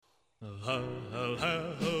I'll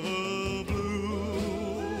have a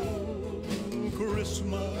blue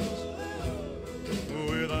Christmas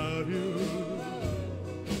without you.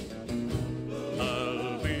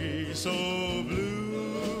 I'll be so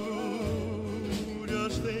blue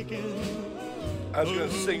just thinking. I was going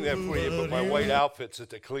to sing that for you, but my white outfit's at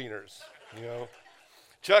the cleaners. You know,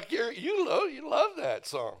 Chuck, you love that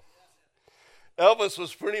song. Elvis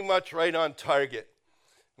was pretty much right on target.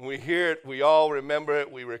 When we hear it, we all remember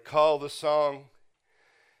it, we recall the song.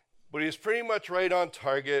 But he's pretty much right on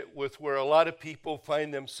target with where a lot of people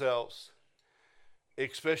find themselves,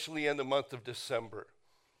 especially in the month of December.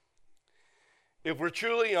 If we're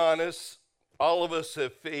truly honest, all of us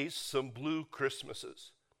have faced some blue Christmases.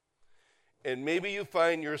 And maybe you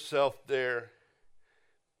find yourself there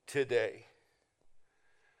today.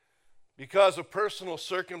 Because of personal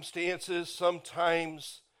circumstances,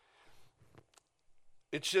 sometimes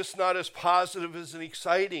it's just not as positive as and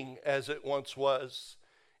exciting as it once was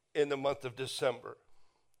in the month of December.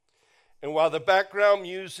 And while the background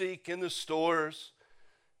music in the stores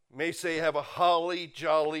may say have a holly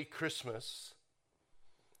jolly Christmas,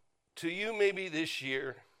 to you maybe this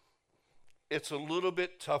year it's a little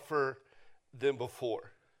bit tougher than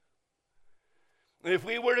before. And if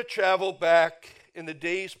we were to travel back in the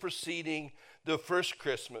days preceding the first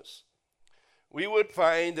Christmas, we would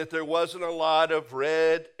find that there wasn't a lot of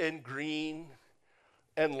red and green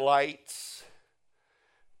and lights,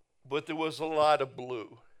 but there was a lot of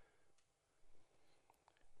blue.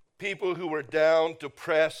 People who were down,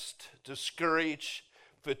 depressed, discouraged,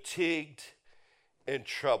 fatigued, and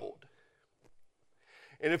troubled.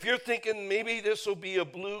 And if you're thinking maybe this will be a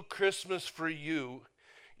blue Christmas for you,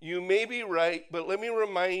 you may be right, but let me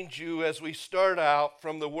remind you as we start out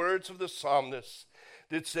from the words of the psalmist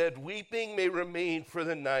that said, weeping may remain for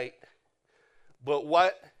the night, but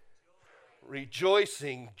what?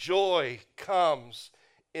 Rejoicing, joy comes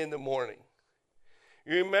in the morning.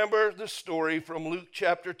 You remember the story from Luke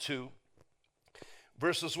chapter 2,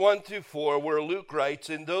 verses 1 through 4, where Luke writes,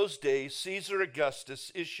 in those days Caesar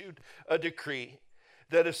Augustus issued a decree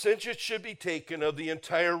that a census should be taken of the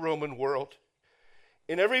entire Roman world.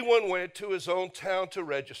 And everyone went to his own town to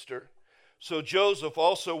register. So Joseph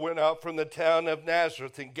also went out from the town of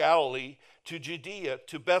Nazareth in Galilee to Judea,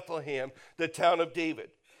 to Bethlehem, the town of David,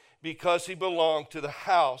 because he belonged to the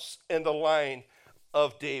house and the line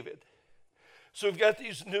of David. So we've got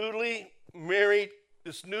this newly married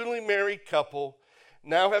couple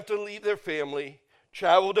now have to leave their family,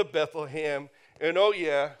 travel to Bethlehem, and oh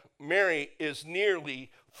yeah, Mary is nearly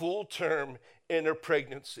full term in her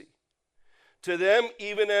pregnancy. To them,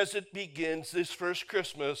 even as it begins, this first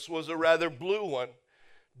Christmas was a rather blue one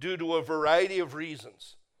due to a variety of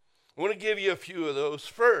reasons. I want to give you a few of those.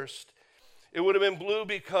 First, it would have been blue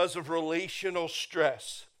because of relational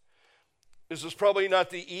stress. This is probably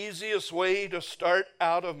not the easiest way to start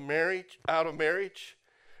out of marriage.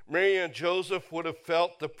 Mary and Joseph would have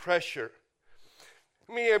felt the pressure.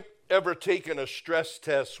 I mean, have ever taken a stress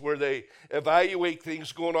test where they evaluate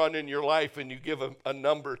things going on in your life and you give a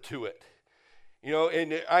number to it? You know,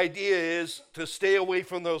 and the idea is to stay away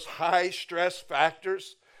from those high stress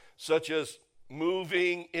factors, such as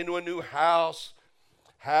moving into a new house,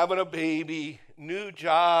 having a baby, new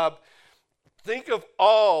job. Think of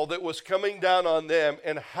all that was coming down on them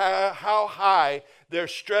and how high their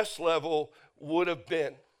stress level would have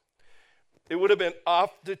been. It would have been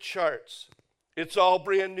off the charts. It's all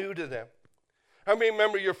brand new to them. How many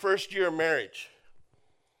remember your first year of marriage?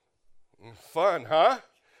 Fun, huh?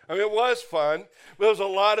 I mean, it was fun, but there was a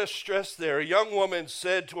lot of stress there. A young woman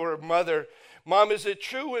said to her mother, Mom, is it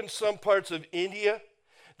true in some parts of India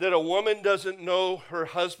that a woman doesn't know her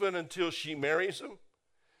husband until she marries him?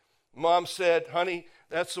 Mom said, honey,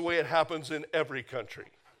 that's the way it happens in every country.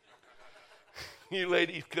 You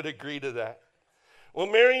ladies could agree to that. Well,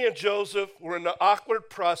 Mary and Joseph were in the awkward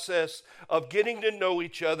process of getting to know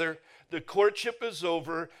each other. The courtship is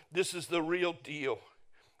over. This is the real deal.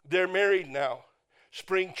 They're married now.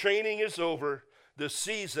 Spring training is over. The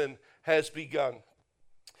season has begun.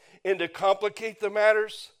 And to complicate the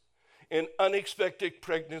matters, an unexpected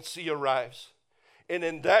pregnancy arrives. And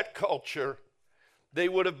in that culture, they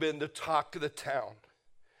would have been the talk of the town.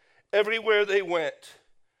 Everywhere they went,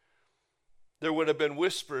 there would have been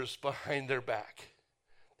whispers behind their back.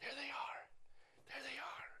 There they are. There they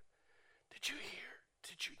are. Did you hear?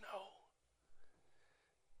 Did you know?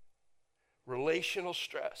 Relational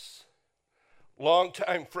stress.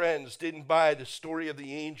 Longtime friends didn't buy the story of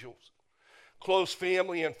the angels. Close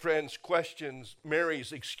family and friends questioned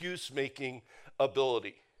Mary's excuse-making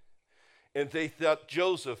ability. And they thought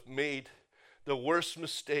Joseph made the worst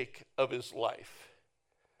mistake of his life.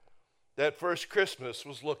 that first Christmas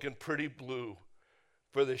was looking pretty blue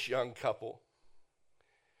for this young couple.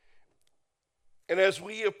 And as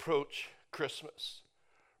we approach Christmas,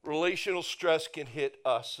 relational stress can hit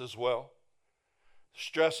us as well.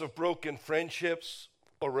 Stress of broken friendships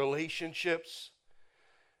or relationships.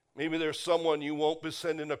 Maybe there's someone you won't be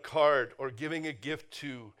sending a card or giving a gift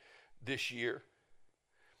to this year.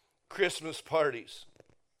 Christmas parties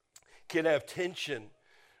can have tension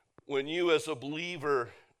when you as a believer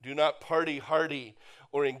do not party hardy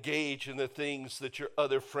or engage in the things that your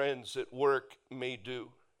other friends at work may do.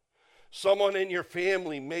 Someone in your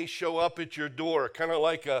family may show up at your door, kind of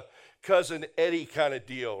like a Cousin Eddie kind of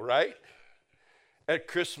deal, right? At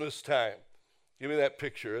Christmas time. Give me that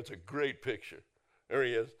picture. It's a great picture. There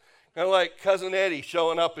he is. Kind of like Cousin Eddie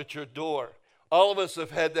showing up at your door. All of us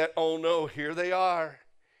have had that, oh no, here they are.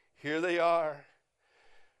 Here they are.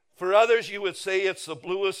 For others, you would say it's the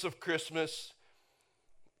bluest of Christmas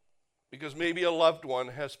because maybe a loved one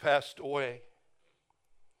has passed away.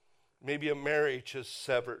 Maybe a marriage has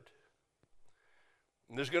severed.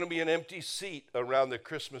 And there's going to be an empty seat around the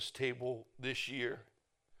Christmas table this year.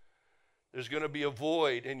 There's going to be a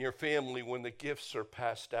void in your family when the gifts are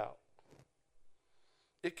passed out.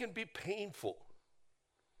 It can be painful.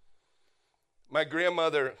 My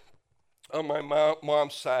grandmother on my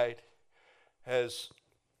mom's side has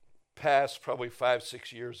passed probably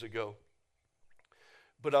 5-6 years ago.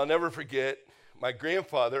 But I'll never forget my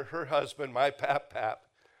grandfather, her husband, my pap,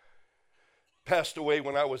 passed away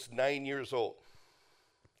when I was 9 years old.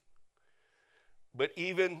 But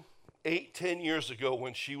even 8-10 years ago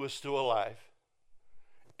when she was still alive,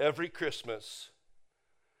 every Christmas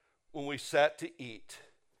when we sat to eat,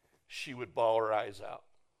 she would bawl her eyes out.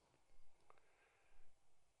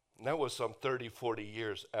 And that was some 30-40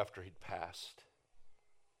 years after he'd passed.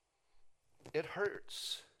 It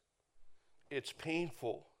hurts. It's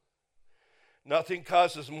painful. Nothing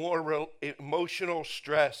causes more emotional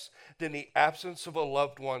stress than the absence of a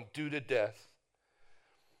loved one due to death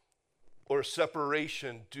or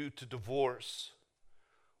separation due to divorce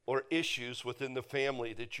or issues within the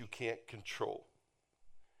family that you can't control.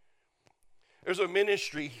 There's a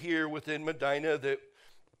ministry here within Medina that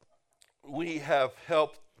we have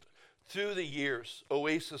helped through the years,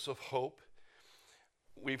 Oasis of Hope.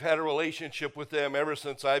 We've had a relationship with them ever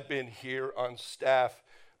since I've been here on staff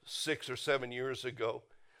 6 or 7 years ago.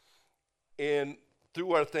 And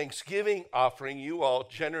through our Thanksgiving offering, you all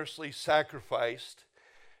generously sacrificed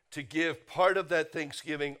to give part of that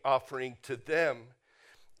Thanksgiving offering to them.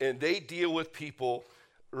 And they deal with people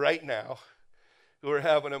right now who are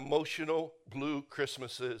having emotional blue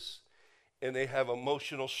Christmases, and they have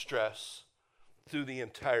emotional stress through the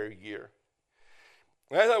entire year.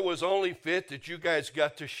 And I thought it was only fit that you guys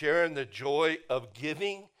got to share in the joy of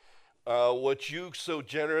giving what you so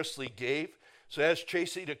generously gave. So I asked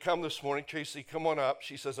Tracy to come this morning. Tracy, come on up.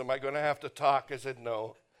 She says, am I going to have to talk? I said,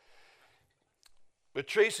 no. But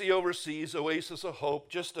Tracy oversees Oasis of Hope.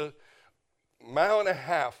 Just a mile and a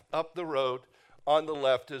half up the road on the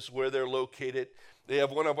left is where they're located. They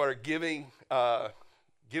have one of our give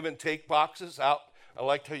and take boxes out. I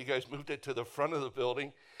liked how you guys moved it to the front of the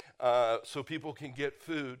building so people can get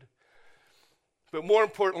food. But more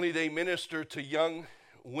importantly, they minister to young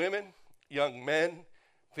women, young men,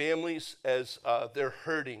 families as they're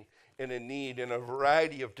hurting and in need in a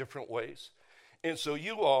variety of different ways. And so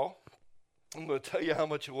you all, I'm going to tell you how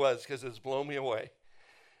much it was because it's blown me away,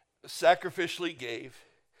 sacrificially gave.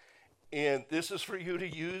 And this is for you to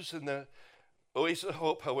use in the Oasis of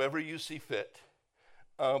Hope however you see fit.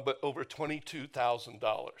 But over $22,000.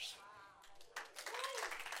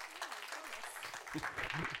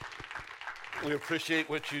 We appreciate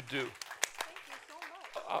what you do. Thank you so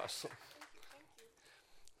much. Awesome.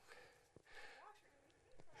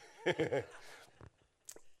 Thank you.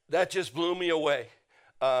 That just blew me away.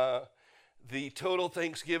 The total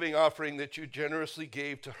Thanksgiving offering that you generously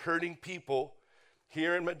gave to hurting people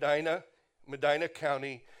here in Medina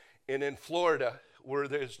County, and in Florida, where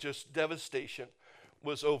there's just devastation,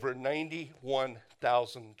 was over $91,000.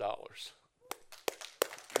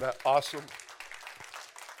 Isn't that awesome?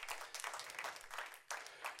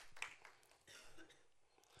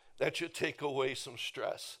 That should take away some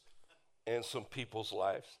stress in some people's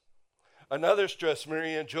lives. Another stress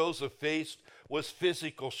Mary and Joseph faced was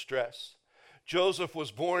physical stress. Joseph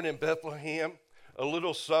was born in Bethlehem, a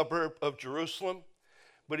little suburb of Jerusalem,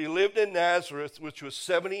 but he lived in Nazareth, which was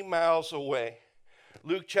 70 miles away.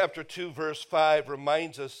 Luke chapter 2, verse 5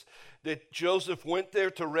 reminds us that Joseph went there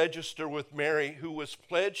to register with Mary, who was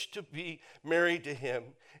pledged to be married to him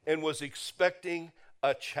and was expecting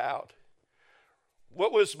a child.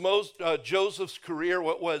 What was Joseph's career?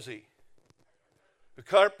 What was he? a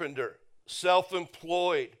carpenter,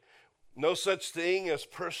 self-employed, no such thing as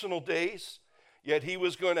personal days, yet he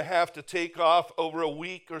was going to have to take off over a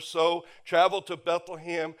week or so, travel to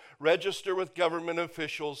Bethlehem, register with government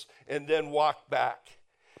officials, and then walk back.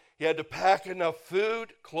 He had to pack enough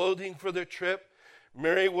food, clothing for the trip.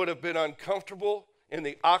 Mary would have been uncomfortable in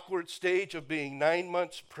the awkward stage of being 9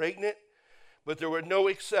 months pregnant, but there were no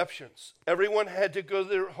exceptions. Everyone had to go to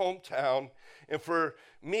their hometown, and for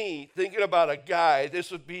me, thinking about a guy,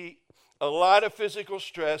 this would be a lot of physical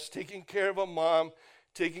stress, taking care of a mom,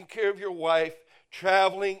 taking care of your wife,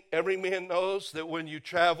 traveling. Every man knows that when you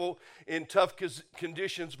travel in tough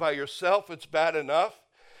conditions by yourself, it's bad enough,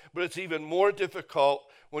 but it's even more difficult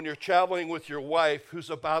when you're traveling with your wife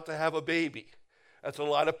who's about to have a baby. That's a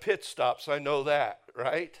lot of pit stops, I know that,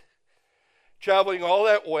 right? Traveling all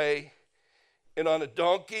that way, and on a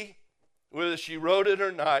donkey, whether she rode it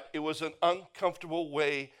or not, it was an uncomfortable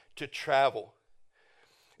way to travel.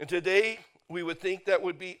 And today, we would think that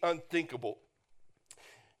would be unthinkable.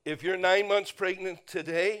 If you're 9 months pregnant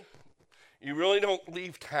today, you really don't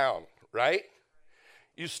leave town, right?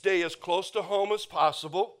 You stay as close to home as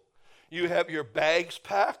possible. You have your bags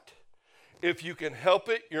packed. If you can help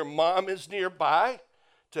it, your mom is nearby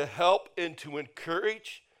to help and to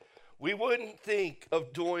encourage. We wouldn't think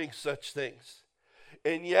of doing such things.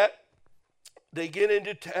 And yet, they get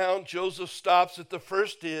into town. Joseph stops at the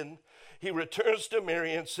first inn. He returns to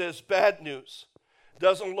Mary and says, "Bad news.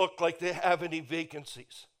 Doesn't look like they have any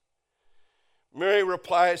vacancies." Mary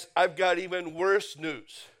replies, "I've got even worse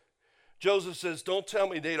news." Joseph says, "Don't tell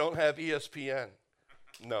me they don't have ESPN.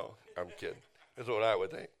 No, I'm kidding. That's what I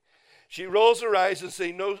would think. She rolls her eyes and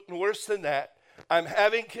says, "No, worse than that. I'm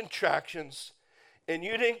having contractions, and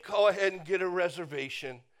you didn't go ahead and get a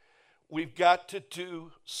reservation. We've got to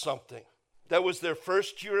do something." That was their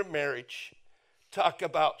first year of marriage. Talk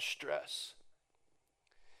about stress.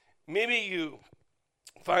 Maybe you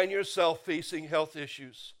find yourself facing health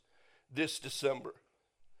issues this December.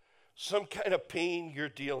 Some kind of pain you're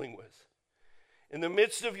dealing with. In the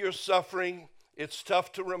midst of your suffering, it's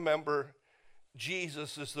tough to remember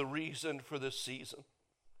Jesus is the reason for this season.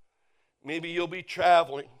 Maybe you'll be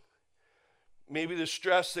traveling. Maybe the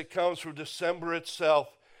stress that comes from December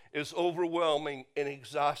itself is overwhelming and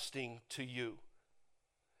exhausting to you.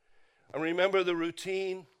 I remember the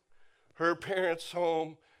routine, her parents'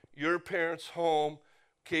 home, your parents' home,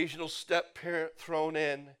 occasional step-parent thrown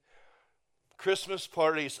in, Christmas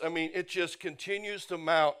parties. I mean, it just continues to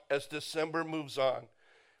mount as December moves on,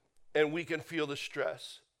 and we can feel the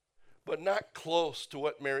stress, but not close to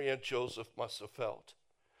what Mary and Joseph must have felt.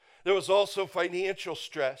 There was also financial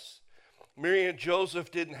stress. Mary and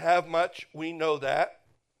Joseph didn't have much. We know that.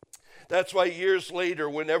 That's why years later,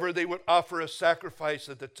 whenever they would offer a sacrifice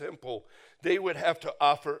at the temple, they would have to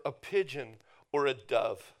offer a pigeon or a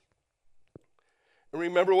dove. And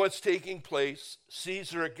remember what's taking place.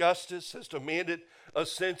 Caesar Augustus has demanded a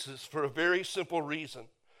census for a very simple reason.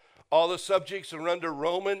 All the subjects are under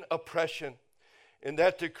Roman oppression. And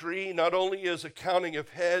that decree not only is a counting of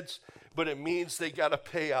heads, but it means they got to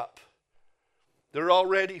pay up. They're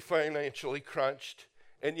already financially crunched,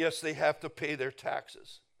 and yes, they have to pay their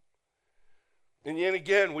taxes. And yet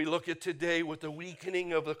again, we look at today with the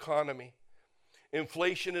weakening of the economy.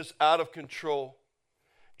 Inflation is out of control.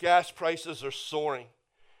 Gas prices are soaring.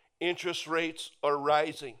 Interest rates are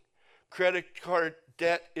rising. Credit card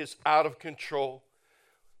debt is out of control.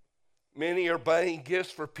 Many are buying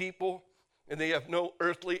gifts for people, and they have no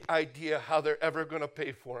earthly idea how they're ever going to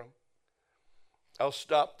pay for them. I'll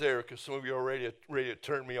stop there because some of you are ready to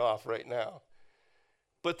turn me off right now.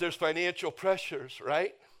 But there's financial pressures,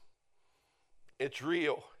 right? It's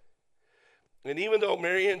real. And even though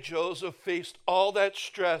Mary and Joseph faced all that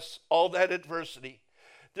stress, all that adversity,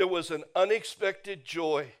 there was an unexpected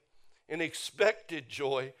joy, an expected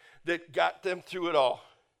joy that got them through it all.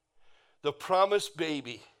 The promised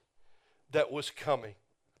baby that was coming.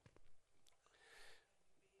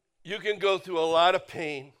 You can go through a lot of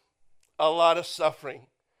pain, a lot of suffering,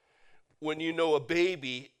 when you know a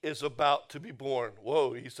baby is about to be born.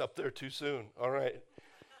 Whoa, he's up there too soon. All right.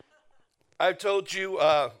 I've told you,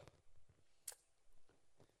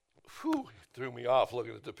 threw me off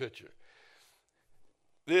looking at the picture.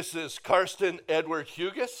 This is Karsten Edward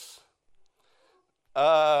Hughes.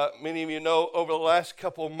 Many of you know over the last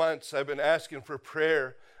couple of months I've been asking for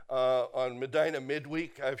prayer on Medina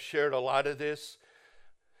midweek. I've shared a lot of this.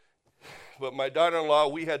 But my daughter-in-law,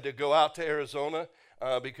 we had to go out to Arizona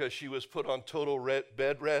because she was put on total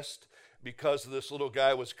bed rest because this little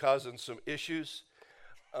guy was causing some issues.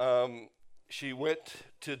 She went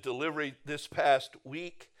to delivery this past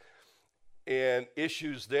week, and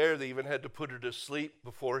issues there. They even had to put her to sleep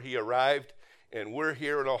before he arrived. And we're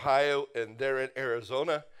here in Ohio, and they're in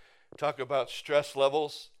Arizona. Talk about stress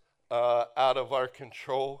levels out of our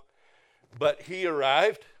control. But he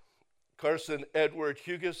arrived, Carson Edward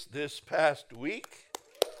Hugus, this past week,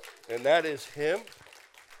 and that is him.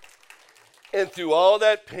 And through all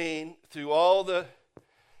that pain, through all the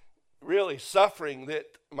really suffering that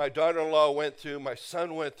my daughter-in-law went through, my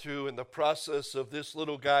son went through in the process of this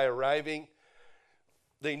little guy arriving,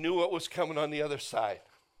 they knew what was coming on the other side.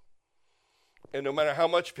 And no matter how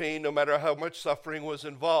much pain, no matter how much suffering was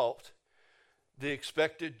involved, the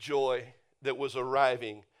expected joy that was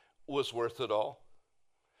arriving was worth it all.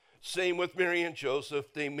 Same with Mary and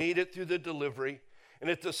Joseph. They made it through the delivery. And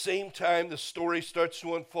at the same time, the story starts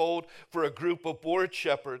to unfold for a group of bored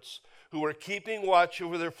shepherds who were keeping watch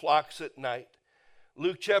over their flocks at night.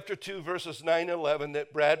 Luke chapter 2, verses 9 and 11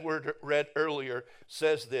 that Brad read earlier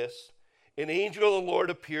says this: An angel of the Lord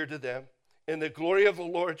appeared to them, and the glory of the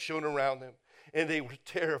Lord shone around them, and they were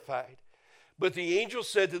terrified. But the angel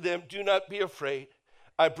said to them, Do not be afraid.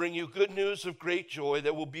 I bring you good news of great joy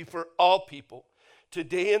that will be for all people.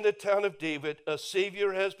 Today in the town of David, a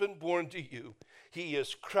Savior has been born to you. He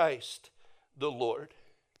is Christ the Lord.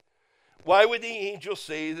 Why would the angel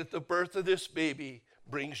say that the birth of this baby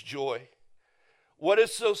brings joy? What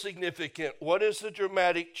is so significant? What is the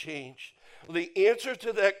dramatic change? Well, the answer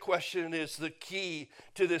to that question is the key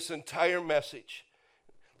to this entire message.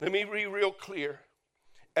 Let me be real clear.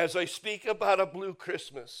 As I speak about a blue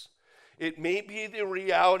Christmas, it may be the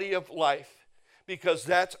reality of life because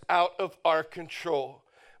that's out of our control.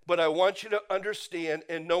 But I want you to understand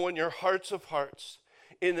and know in your hearts of hearts,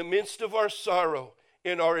 in the midst of our sorrow,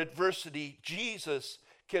 in our adversity, Jesus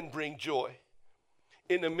can bring joy.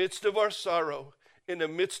 In the midst of our sorrow, in the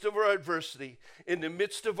midst of our adversity, in the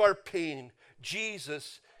midst of our pain,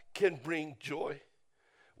 Jesus can bring joy.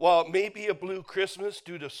 While it may be a blue Christmas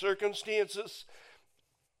due to circumstances,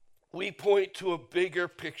 we point to a bigger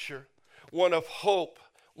picture, one of hope,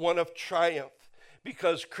 one of triumph,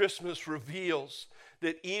 because Christmas reveals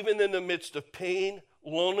that even in the midst of pain,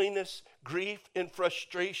 loneliness, grief, and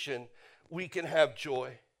frustration, we can have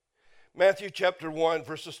joy. Matthew chapter 1,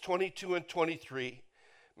 verses 22 and 23,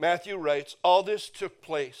 Matthew writes, All this took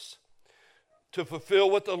place to fulfill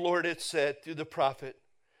what the Lord had said through the prophet.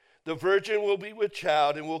 The virgin will be with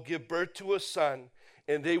child and will give birth to a son,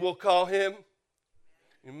 and they will call him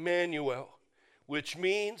Emmanuel, which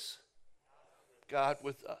means God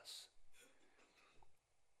with us.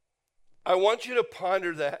 I want you to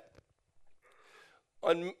ponder that.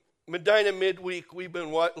 On Medina Midweek, we've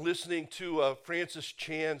been listening to Francis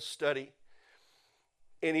Chan's study,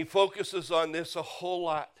 and he focuses on this a whole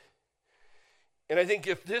lot. And I think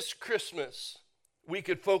if this Christmas we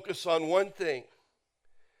could focus on one thing,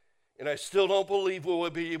 and I still don't believe we will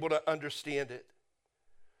be able to understand it.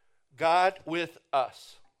 God with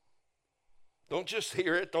us. Don't just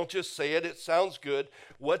hear it. Don't just say it. It sounds good.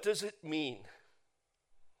 What does it mean?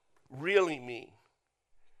 Really mean?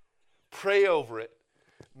 Pray over it.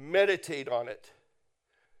 Meditate on it.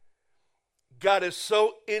 God is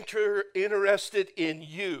so interested in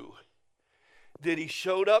you that he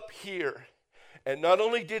showed up here. And not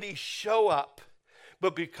only did he show up,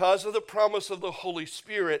 but because of the promise of the Holy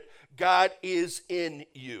Spirit, God is in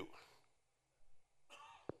you.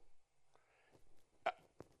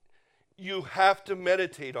 You have to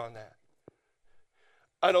meditate on that.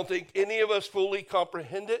 I don't think any of us fully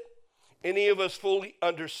comprehend it. Any of us fully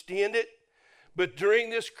understand it. But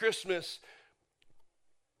during this Christmas,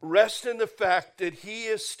 rest in the fact that he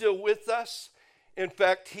is still with us. In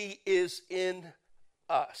fact, he is in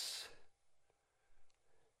us.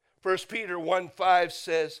 1 Peter 1:5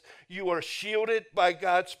 says, You are shielded by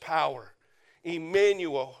God's power.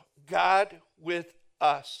 Emmanuel, God with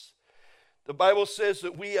us. The Bible says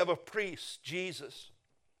that we have a priest, Jesus,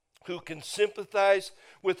 who can sympathize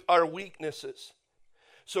with our weaknesses.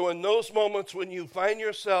 So in those moments when you find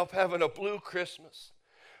yourself having a blue Christmas,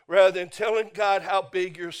 rather than telling God how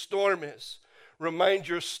big your storm is, remind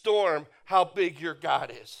your storm how big your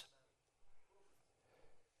God is.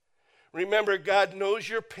 Remember, God knows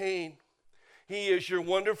your pain. He is your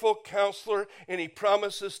wonderful counselor, and he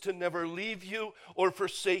promises to never leave you or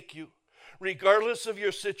forsake you. Regardless of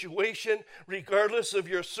your situation, regardless of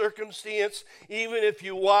your circumstance, even if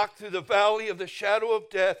you walk through the valley of the shadow of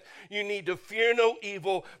death, you need to fear no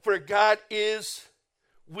evil, for God is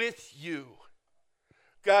with you.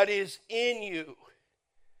 God is in you.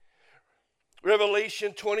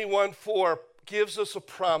 Revelation 21:4 gives us a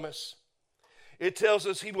promise. It tells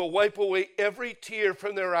us he will wipe away every tear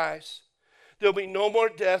from their eyes. There'll be no more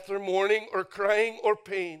death or mourning or crying or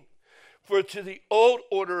pain, For to the old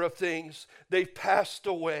order of things, they've passed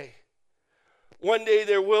away. One day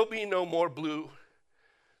there will be no more blue.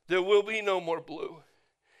 There will be no more blue.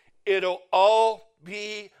 It'll all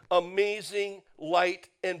be amazing light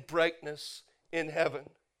and brightness in heaven.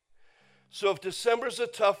 So if December's a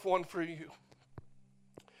tough one for you,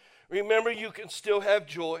 remember you can still have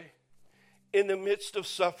joy in the midst of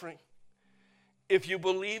suffering if you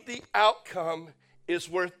believe the outcome is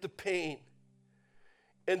worth the pain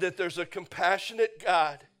and that there's a compassionate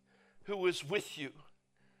God who is with you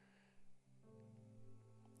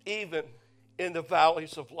even in the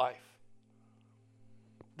valleys of life.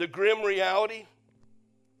 The grim reality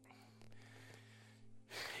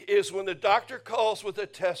is when the doctor calls with the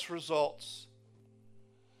test results,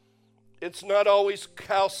 it's not always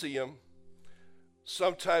calcium,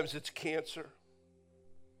 sometimes it's cancer.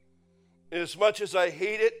 And as much as I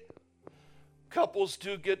hate it, couples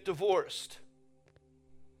do get divorced.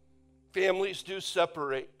 Families do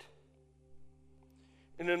separate.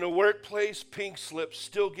 And in the workplace, pink slips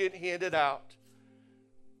still get handed out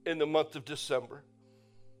in the month of December.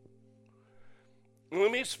 And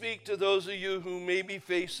let me speak to those of you who may be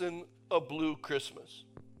facing a blue Christmas.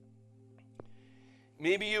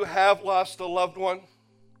 Maybe you have lost a loved one.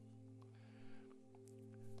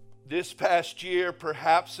 This past year,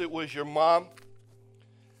 perhaps it was your mom.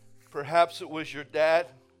 Perhaps it was your dad,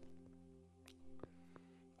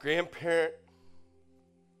 grandparent,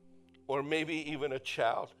 or maybe even a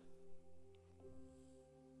child.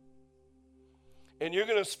 And you're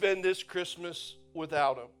going to spend this Christmas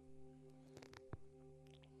without them.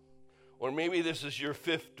 Or maybe this is your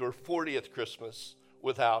 5th or 40th Christmas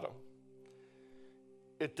without them.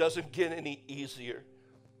 It doesn't get any easier.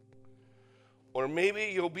 Or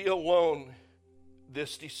maybe you'll be alone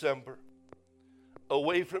this December,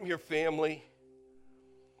 away from your family,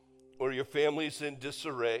 or your family's in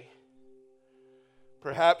disarray.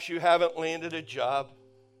 Perhaps you haven't landed a job.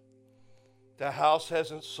 The house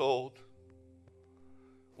hasn't sold.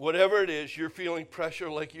 Whatever it is, you're feeling pressure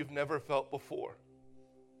like you've never felt before.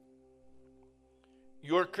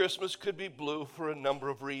 Your Christmas could be blue for a number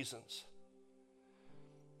of reasons.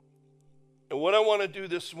 And what I want to do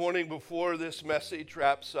this morning before this message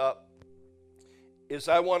wraps up is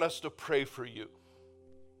I want us to pray for you.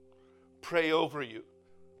 Pray over you.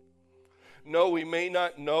 No, we may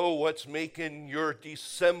not know what's making your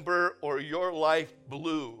December or your life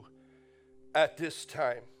blue at this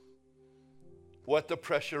time, what the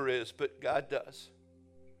pressure is, but God does.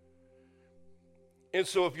 And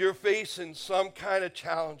so if you're facing some kind of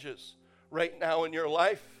challenges right now in your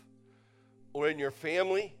life or in your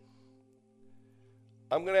family,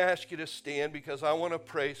 I'm going to ask you to stand because I want to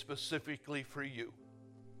pray specifically for you.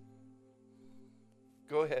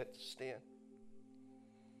 Go ahead, stand.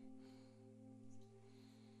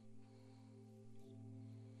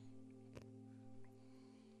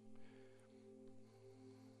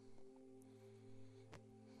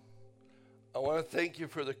 I want to thank you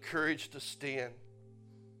for the courage to stand,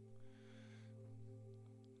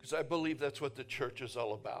 because I believe that's what the church is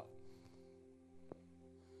all about.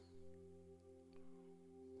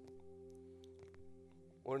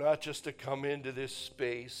 We're not just to come into this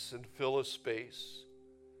space and fill a space,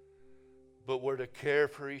 but we're to care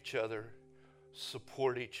for each other,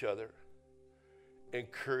 support each other,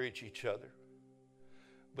 encourage each other.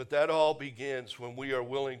 But that all begins when we are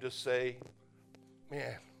willing to say,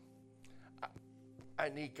 man, I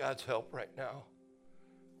need God's help right now.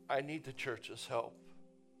 I need the church's help.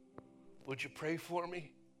 Would you pray for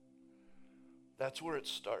me? That's where it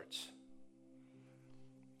starts.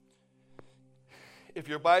 If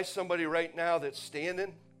you're by somebody right now that's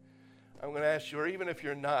standing, I'm going to ask you, or even if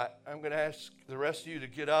you're not, I'm going to ask the rest of you to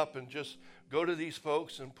get up and just go to these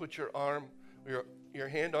folks and put your arm, your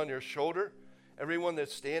hand on your shoulder. Everyone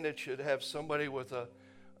that's standing should have somebody with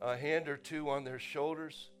a hand or two on their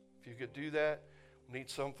shoulders. If you could do that. We need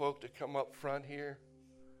some folk to come up front here,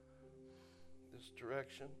 this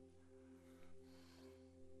direction.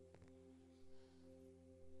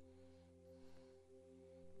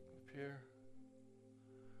 Up here.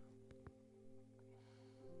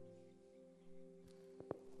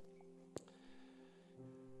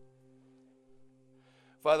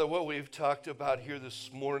 Father, what we've talked about here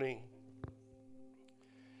this morning,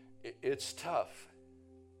 it's tough.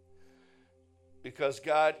 Because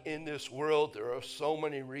God, in this world, there are so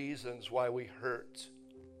many reasons why we hurt.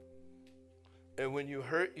 And when you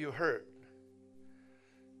hurt, you hurt.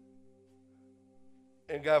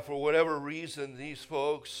 And God, for whatever reason these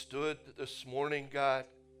folks stood this morning, God,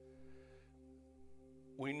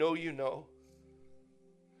 we know you know.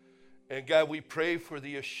 And God, we pray for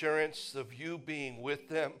the assurance of you being with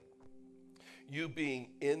them. you being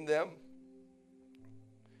in them.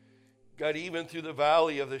 God, even through the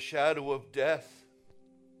valley of the shadow of death,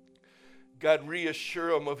 God,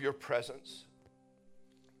 reassure them of your presence.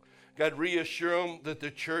 God, reassure them that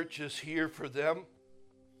the church is here for them.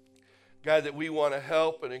 God, that we want to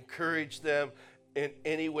help and encourage them in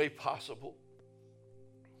any way possible.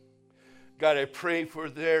 God, I pray for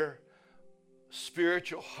their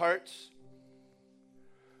spiritual hearts.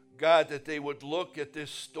 God, that they would look at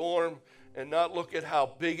this storm and not look at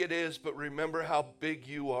how big it is, but remember how big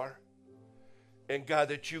you are. And God,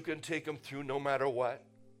 that you can take them through no matter what.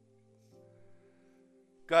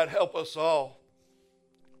 God, help us all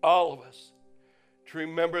of us, to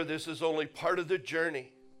remember this is only part of the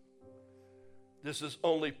journey. This is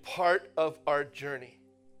only part of our journey.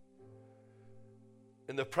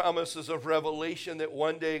 And the promises of Revelation that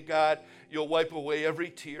one day, God, you'll wipe away every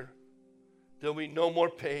tear. There'll be no more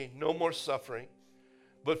pain, no more suffering.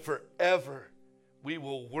 But forever, we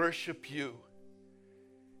will worship you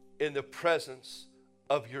in the presence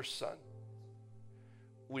of your Son.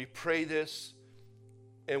 We pray this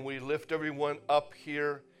and we lift everyone up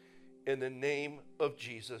here in the name of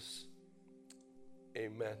Jesus.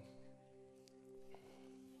 Amen.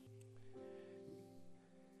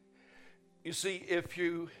 You see, if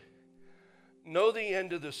you know the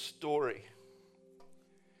end of the story,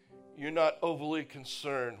 you're not overly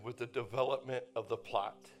concerned with the development of the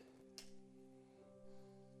plot.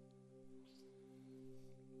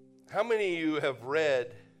 How many of you have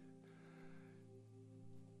read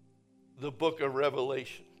the book of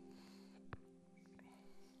Revelation?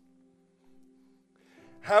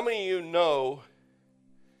 How many of you know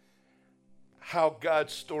how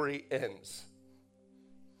God's story ends?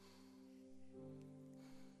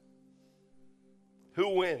 Who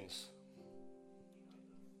wins?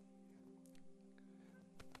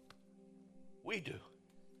 We do.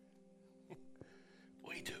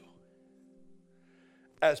 We do.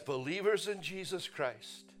 As believers in Jesus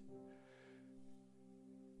Christ,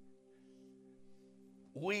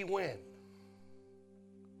 we win.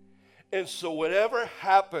 And so whatever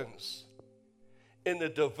happens in the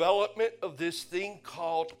development of this thing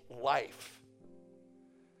called life,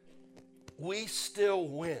 we still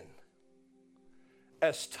win.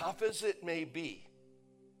 As tough as it may be,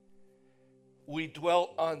 we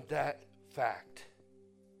dwell on that fact.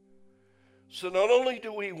 So not only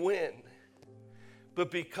do we win, but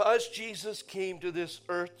because Jesus came to this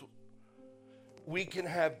earth, we can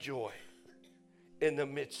have joy in the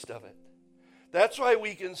midst of it. That's why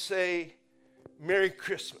we can say, Merry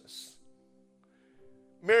Christmas.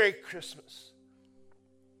 Merry Christmas.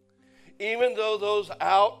 Even though those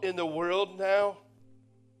out in the world now,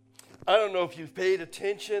 I don't know if you've paid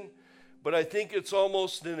attention, but I think it's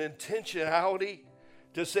almost an intentionality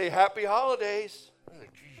to say Happy Holidays.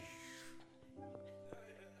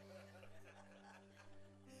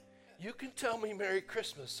 You can tell me Merry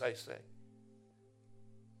Christmas, I say.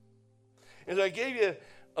 And I gave you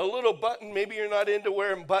a little button. Maybe you're not into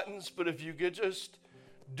wearing buttons, but if you could just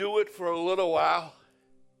do it for a little while.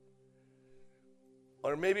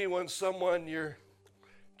 Or maybe when someone you're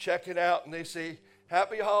checking out and they say,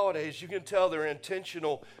 Happy Holidays, you can tell they're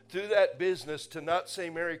intentional through that business to not say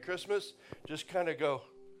Merry Christmas, just kind of go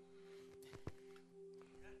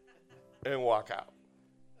and walk out.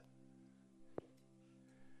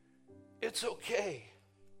 It's okay.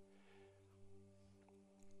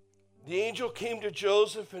 The angel came to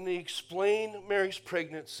Joseph and he explained Mary's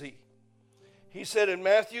pregnancy. He said in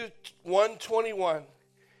Matthew 1:21,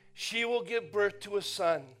 she will give birth to a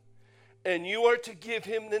son, and you are to give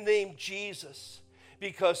him the name Jesus,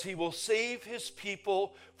 because he will save his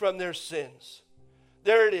people from their sins.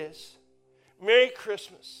 There it is. Merry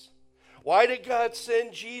Christmas. Why did God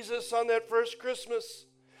send Jesus on that first Christmas?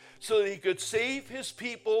 So that he could save his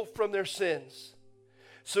people from their sins.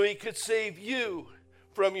 So he could save you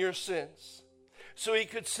from your sins. So he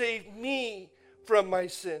could save me from my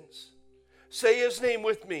sins. Say his name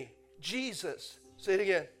with me. Jesus. Say it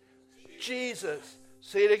again. Jesus.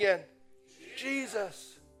 Say it again.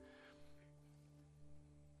 Jesus.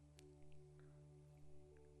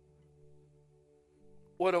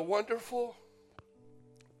 What a wonderful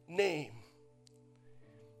name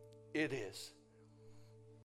it is.